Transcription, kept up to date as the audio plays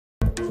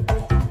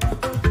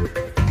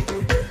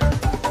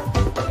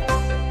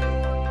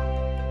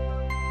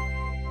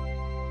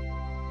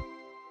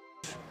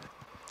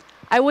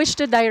I wish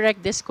to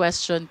direct this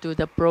question to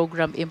the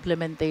Program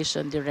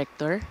Implementation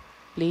Director,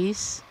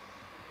 please.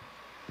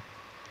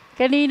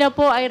 Kanina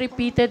po, I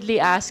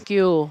repeatedly ask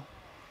you,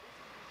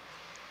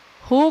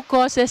 who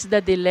causes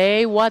the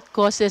delay? What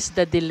causes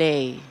the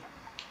delay?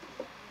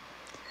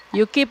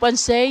 You keep on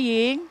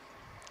saying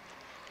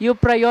you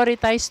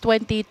prioritize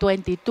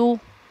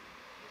 2022.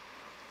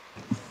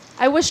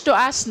 I wish to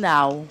ask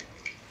now,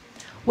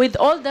 with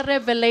all the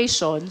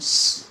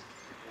revelations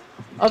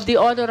of the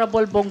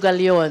Honorable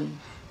Bongalion,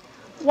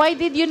 why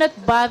did you not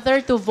bother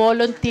to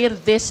volunteer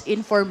these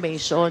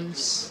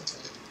informations?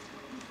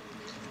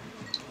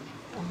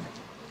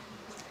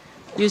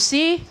 You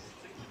see,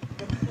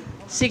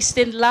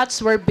 16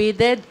 lots were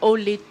bidded,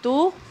 only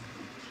 2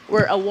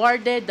 were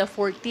awarded, the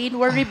 14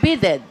 were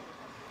rebidded.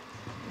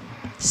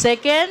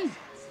 Second,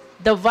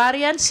 the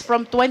variance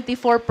from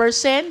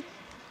 24%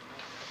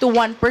 to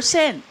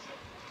 1%.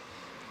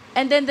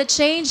 And then the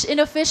change in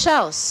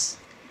officials.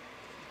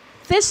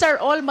 These are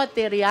all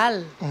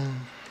material.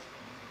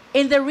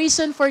 And the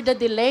reason for the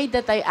delay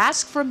that I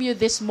asked from you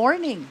this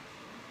morning.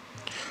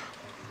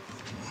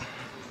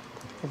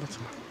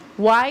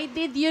 Why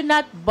did you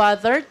not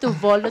bother to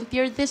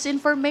volunteer these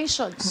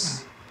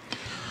informations?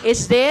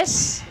 Is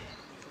this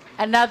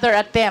another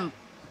attempt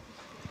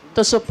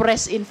to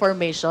suppress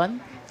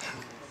information?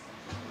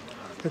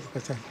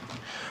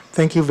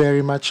 Thank you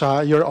very much,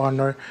 Your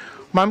Honor.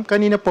 Ma'am,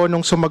 kanina po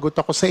nung sumagot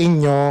ako sa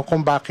inyo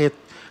kung bakit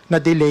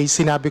na-delay,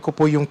 sinabi ko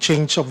po yung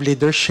change of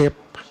leadership.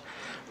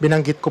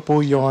 Binanggit ko po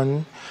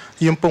yon.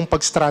 Yung pong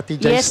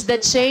pag-strategize. Yes, the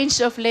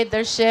change of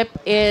leadership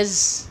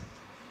is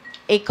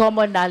a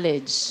common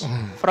knowledge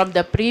from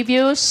the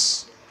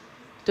previous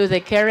to the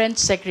current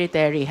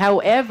secretary.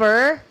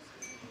 However,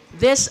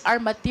 these are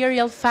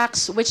material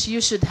facts which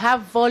you should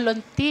have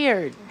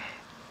volunteered.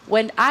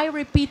 When I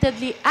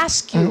repeatedly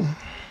ask you,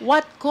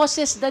 what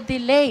causes the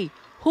delay?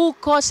 Who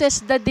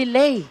causes the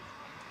delay?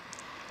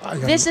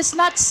 This is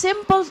not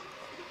simple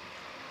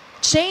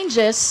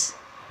changes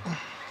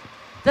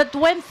that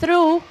went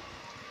through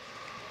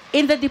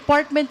in the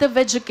Department of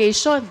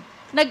Education.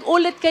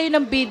 Nag-ulit kayo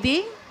ng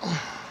bidding?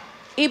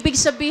 Ibig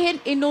sabihin,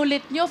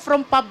 inulit nyo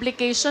from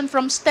publication,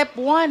 from step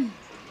 1.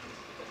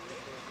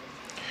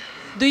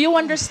 Do you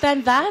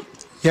understand that?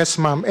 Yes,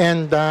 ma'am.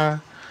 And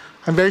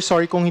I'm very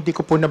sorry kung hindi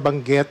ko po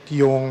nabanggit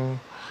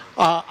yung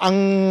ang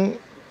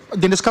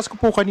diniscuss ko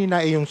po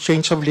kanina ay yung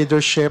change of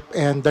leadership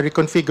and the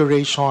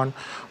reconfiguration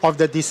of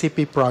the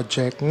DCP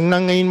project.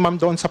 Ngayon, ma'am,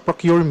 doon sa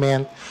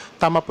procurement,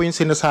 tama po yung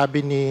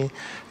sinasabi ni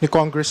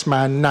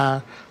Congressman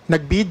na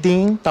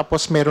nagbidding,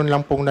 tapos meron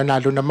lang pong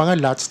nanalo ng mga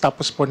lots,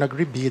 tapos po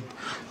nag-rebid.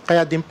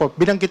 Kaya din po,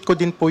 binanggit ko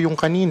din po yung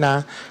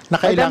kanina na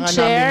kailangan Madam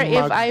Chair, namin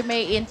if I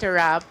may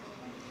interrupt,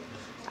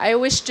 I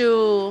wish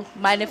to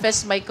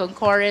manifest my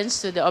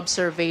concurrence to the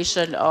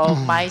observation of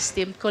my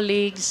esteemed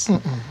colleagues,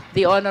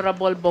 the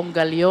Honorable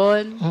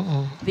Bongalion,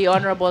 the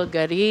Honorable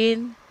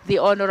Garin, the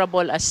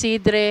Honorable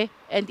Asidre,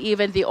 and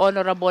even the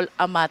Honorable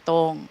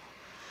Amatong.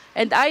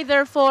 And I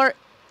therefore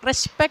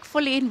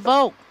respectfully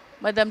invoke,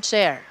 Madam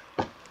Chair,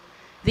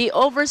 the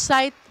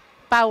oversight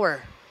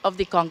power of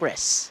the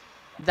Congress.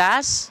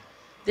 Thus,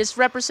 this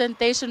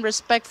representation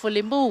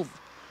respectfully move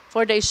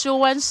for the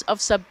issuance of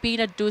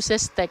subpoena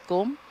duces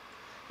tecum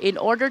in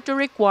order to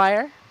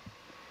require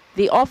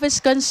the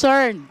office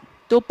concerned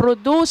to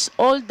produce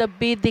all the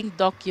bidding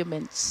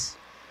documents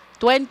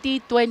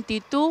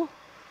 2022,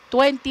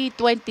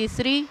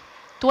 2023,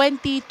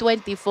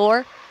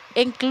 2024,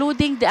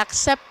 including the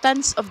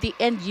acceptance of the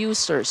end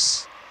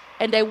users.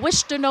 And I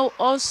wish to know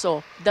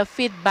also the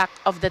feedback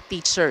of the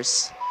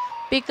teachers.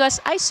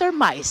 Because I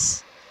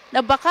surmise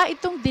na baka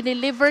itong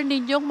dineliver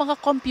ninyong mga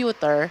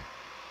computer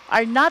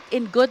are not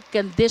in good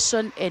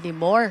condition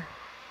anymore.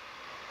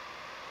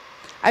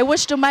 I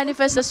wish to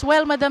manifest as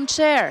well, Madam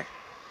Chair,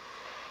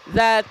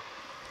 that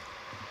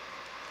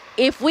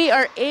if we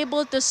are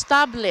able to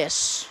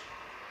establish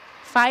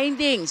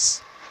findings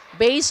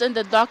based on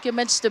the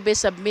documents to be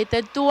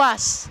submitted to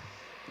us,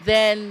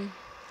 then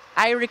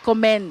I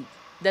recommend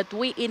that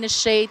we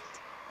initiate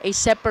a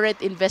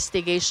separate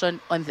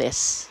investigation on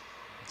this.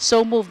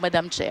 So move,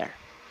 Madam Chair.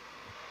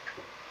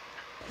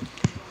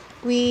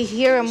 We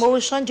hear a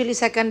motion duly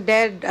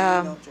seconded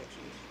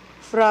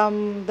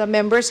from the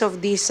members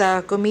of this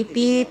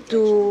committee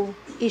to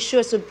issue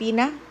a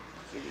subpoena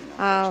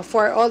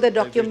for all the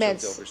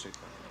documents.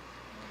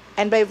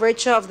 And by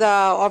virtue of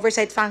the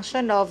oversight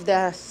function of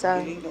the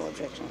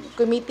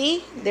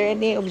committee, there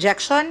any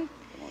objection?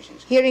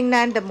 Hearing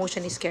none, the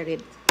motion is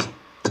carried.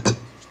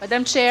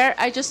 Madam Chair,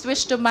 I just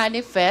wish to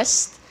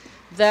manifest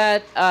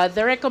that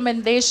the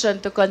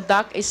recommendation to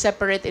conduct a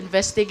separate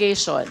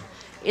investigation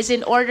is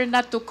in order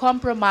not to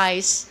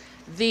compromise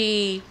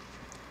the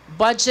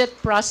budget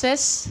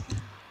process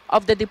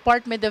of the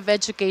Department of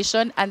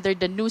Education under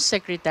the new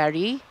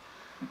secretary,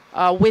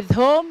 with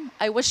whom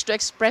I wish to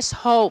express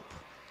hope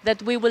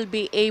that we will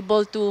be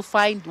able to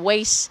find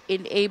ways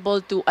in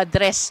able to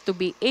address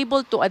the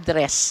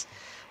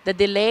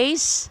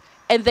delays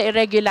and the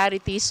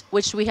irregularities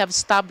which we have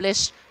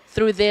established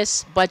through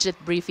this budget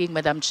briefing,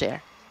 Madam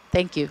Chair.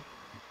 Thank you.